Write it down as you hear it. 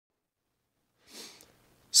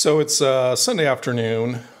So it's Sunday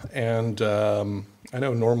afternoon, and I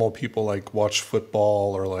know normal people like watch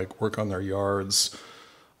football or like work on their yards.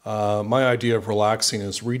 My idea of relaxing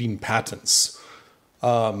is reading patents.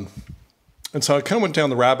 And so I kind of went down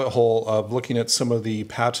the rabbit hole of looking at some of the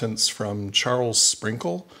patents from Charles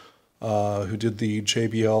Sprinkle, who did the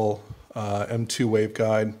JBL M2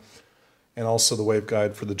 waveguide, and also the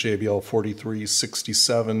waveguide for the JBL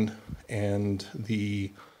 4367 and the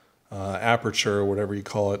aperture, whatever you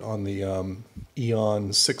call it, on the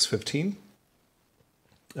Eon 615.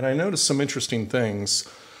 And I noticed some interesting things.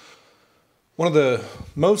 One of the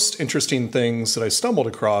most interesting things that I stumbled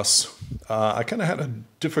across, I kind of had a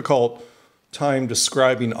difficult time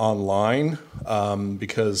describing online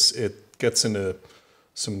because it gets into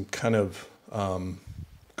some kind of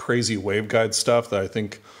crazy waveguide stuff that I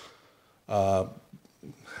think,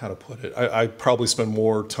 how to put it, I probably spend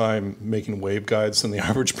more time making waveguides than the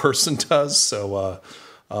average person does. So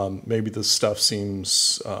maybe this stuff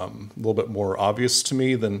seems a little bit more obvious to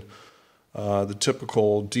me than the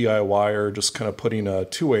typical DIYer just kind of putting a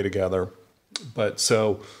two-way together. But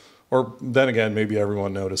so, or then again, maybe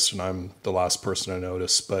everyone noticed and I'm the last person to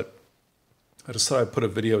notice, but I just thought I'd put a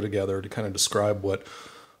video together to kind of describe what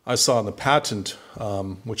I saw in the patent,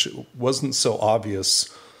 which wasn't so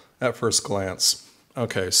obvious at first glance.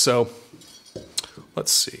 Okay, so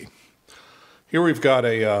let's see. Here we've got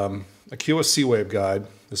a QSC waveguide.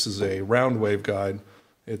 This is a round waveguide.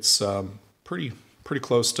 It's pretty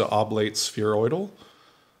close to oblate spheroidal.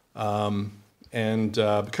 And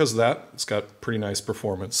because of that, it's got pretty nice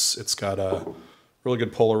performance. It's got a really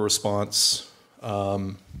good polar response.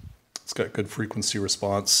 It's got good frequency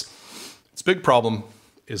response. Its big problem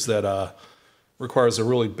is that it requires a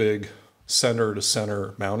really big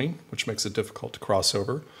center-to-center mounting, which makes it difficult to cross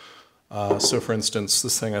over. So for instance,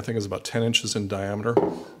 this thing I think is about 10 inches in diameter.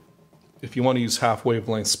 If you want to use half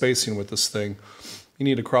wavelength spacing with this thing, you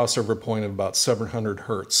need a crossover point of about 700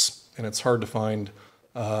 hertz, and it's hard to find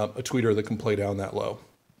a tweeter that can play down that low.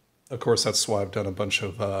 Of course, that's why I've done a bunch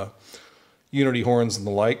of unity horns and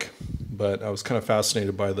the like, but I was kind of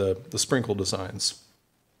fascinated by the Sprinkle designs.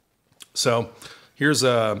 So here's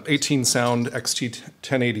a 18 sound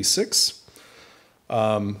XT1086.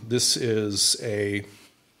 This is a,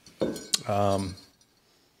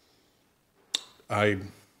 I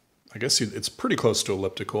guess it's pretty close to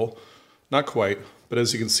elliptical, not quite, but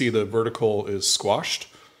as you can see, the vertical is squashed,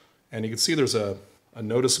 and you can see there's a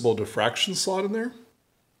noticeable diffraction slot in there.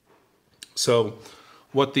 So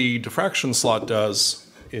what the diffraction slot does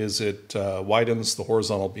is it widens the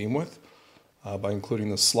horizontal beam width by including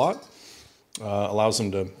this slot. Allows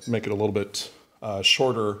them to make it a little bit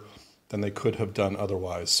shorter than they could have done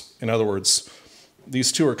otherwise. In other words,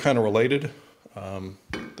 these two are kind of related. There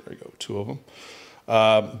you go, two of them.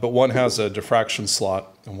 But one has a diffraction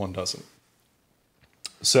slot and one doesn't.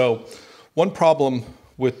 So one problem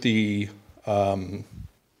with the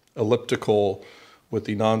elliptical, with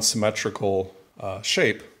the non-symmetrical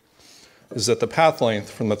shape, is that the path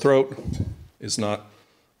length from the throat is not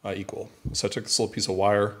equal. So I took this little piece of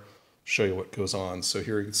wire, show you what goes on. So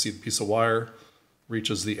here you can see the piece of wire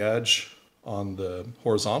reaches the edge on the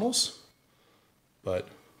horizontals, but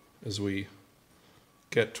as we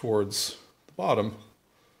get towards the bottom,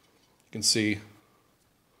 you can see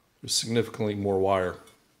there's significantly more wire.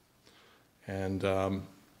 And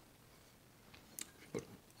look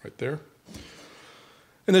right there.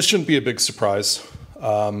 And this shouldn't be a big surprise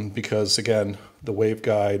because, again, the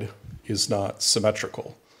waveguide is not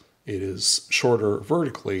symmetrical. It is shorter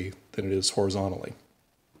vertically than it is horizontally.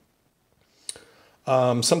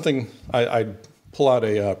 Something I'd pull out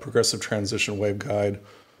a progressive transition waveguide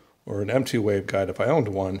or an M2 waveguide if I owned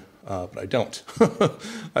one, but I don't.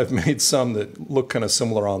 I've made some that look kind of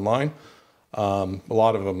similar online. A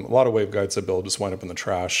lot of waveguides I build just wind up in the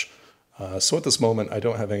trash. So at this moment, I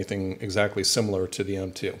don't have anything exactly similar to the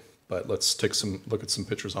M2, but let's take look at some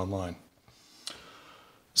pictures online.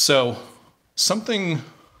 So something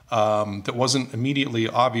that wasn't immediately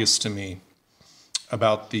obvious to me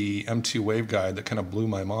about the M2 waveguide that kind of blew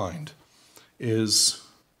my mind is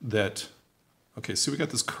that, okay, so we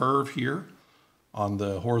got this curve here on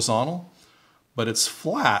the horizontal, but it's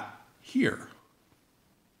flat here.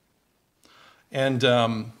 And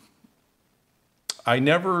I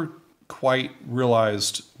never quite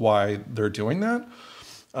realized why they're doing that.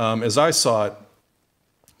 As I saw it,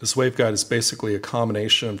 this waveguide is basically a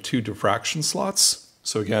combination of two diffraction slots.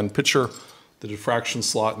 So again, picture the diffraction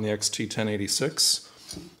slot in the XT1086.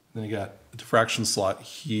 Then you got a diffraction slot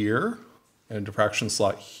here and a diffraction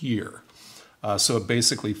slot here. So it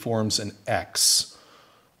basically forms an X.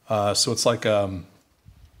 So it's like a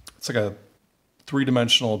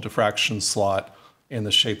three-dimensional diffraction slot in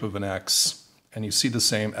the shape of an X, and you see the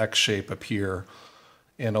same X shape appear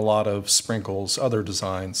in a lot of Sprinkle's other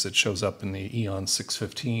designs. It shows up in the Eon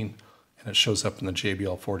 615, and it shows up in the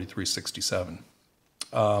JBL 4367.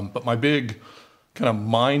 But my big kind of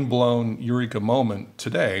mind-blown eureka moment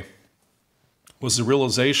today was the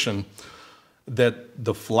realization that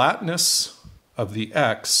the flatness of the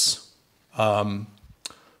X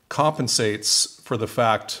compensates for the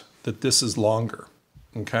fact that this is longer.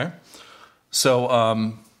 Okay,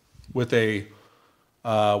 so with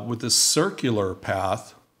this circular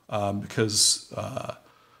path, because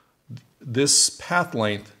this path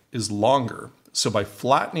length is longer, so by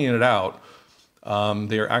flattening it out,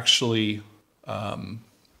 they are actually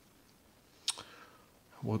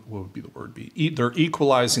what would be the word be? They're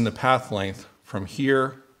equalizing the path length from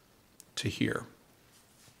here to here.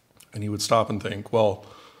 And you would stop and think, well,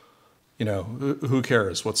 you know, who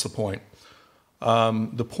cares? What's the point?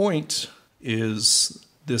 The point is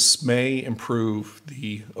this may improve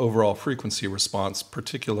the overall frequency response,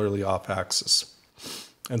 particularly off axis.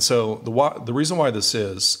 And so the reason why this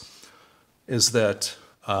is that,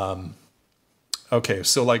 okay,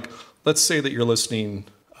 so like, let's say that you're listening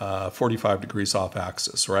 45 degrees off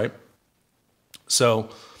axis, right? So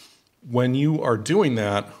when you are doing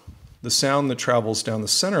that, the sound that travels down the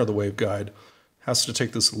center of the waveguide has to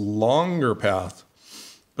take this longer path,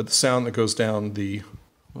 but the sound that goes down the,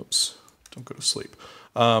 whoops, don't go to sleep.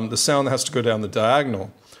 The sound that has to go down the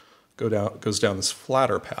diagonal goes down this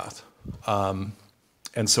flatter path. And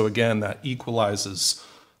so again, that equalizes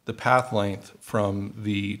the path length from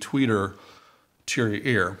the tweeter to your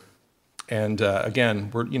ear. And again,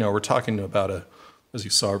 we're talking about as you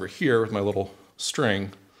saw over here with my little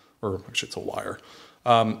string, or actually it's a wire.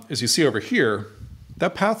 As you see over here,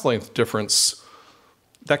 that path length difference,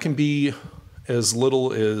 that can be as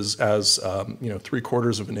little as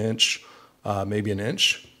 3/4 of an inch, maybe an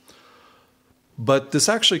inch. But this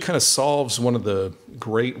actually kind of solves one of the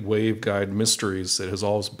great waveguide mysteries that has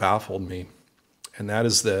always baffled me. And that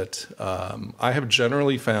is that I have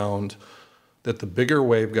generally found that the bigger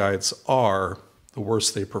waveguides are, the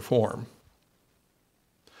worse they perform.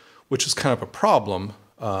 Which is kind of a problem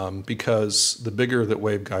because the bigger that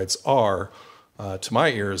waveguides are, to my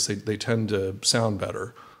ears, they tend to sound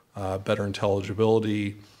better. Better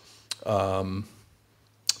intelligibility,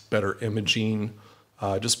 better imaging.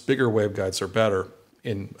 Just bigger waveguides are better.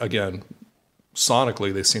 And again,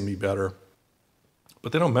 sonically they seem to be better,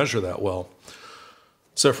 but they don't measure that well.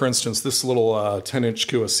 So for instance, this little 10-inch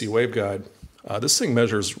QSC waveguide, this thing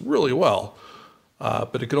measures really well,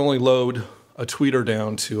 but it can only load a tweeter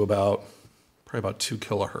down to probably about 2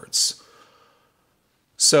 kilohertz.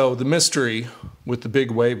 So the mystery with the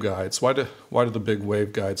big waveguides, why do the big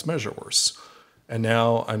waveguides measure worse? And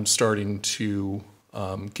now I'm starting to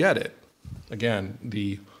get it. Again,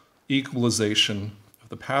 the equalization of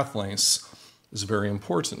the path lengths is very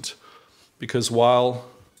important, because while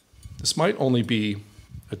this might only be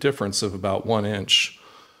a difference of about 1 inch,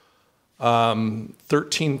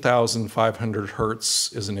 13,500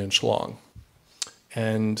 hertz is an inch long.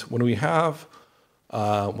 And when we have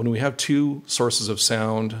two sources of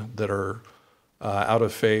sound that are out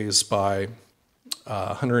of phase by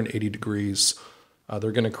 180 degrees,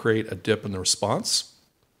 they're going to create a dip in the response.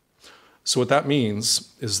 So what that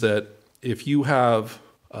means is that if you have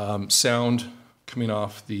sound coming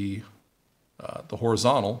off the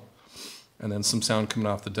horizontal and then some sound coming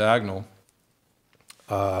off the diagonal,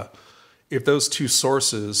 if those two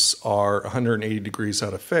sources are 180 degrees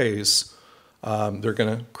out of phase, they're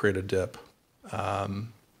going to create a dip.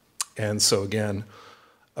 And so again,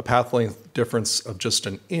 a path length difference of just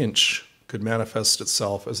an inch could manifest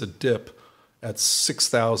itself as a dip at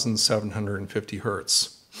 6,750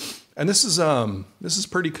 hertz. And this is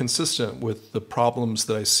pretty consistent with the problems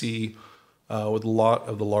that I see with a lot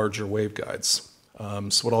of the larger waveguides.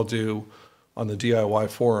 So what I'll do on the DIY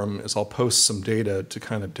forum is I'll post some data to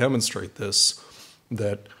kind of demonstrate this,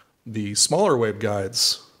 that the smaller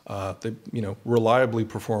waveguides, they reliably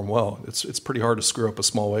perform well. It's pretty hard to screw up a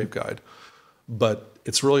small waveguide, but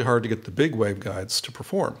it's really hard to get the big waveguides to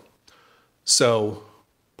perform. So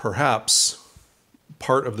perhaps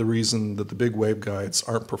part of the reason that the big waveguides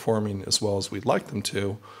aren't performing as well as we'd like them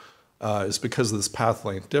to is because of this path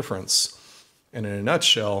length difference. And in a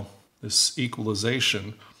nutshell, this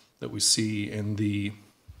equalization that we see in the,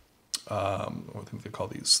 I think they call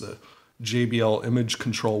these the JBL image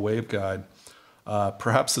control waveguide,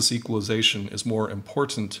 perhaps this equalization is more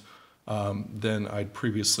important than I'd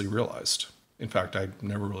previously realized. In fact, I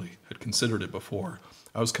never really had considered it before.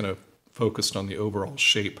 I was kind of focused on the overall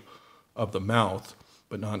shape of the mouth,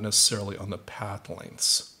 but not necessarily on the path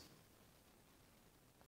lengths.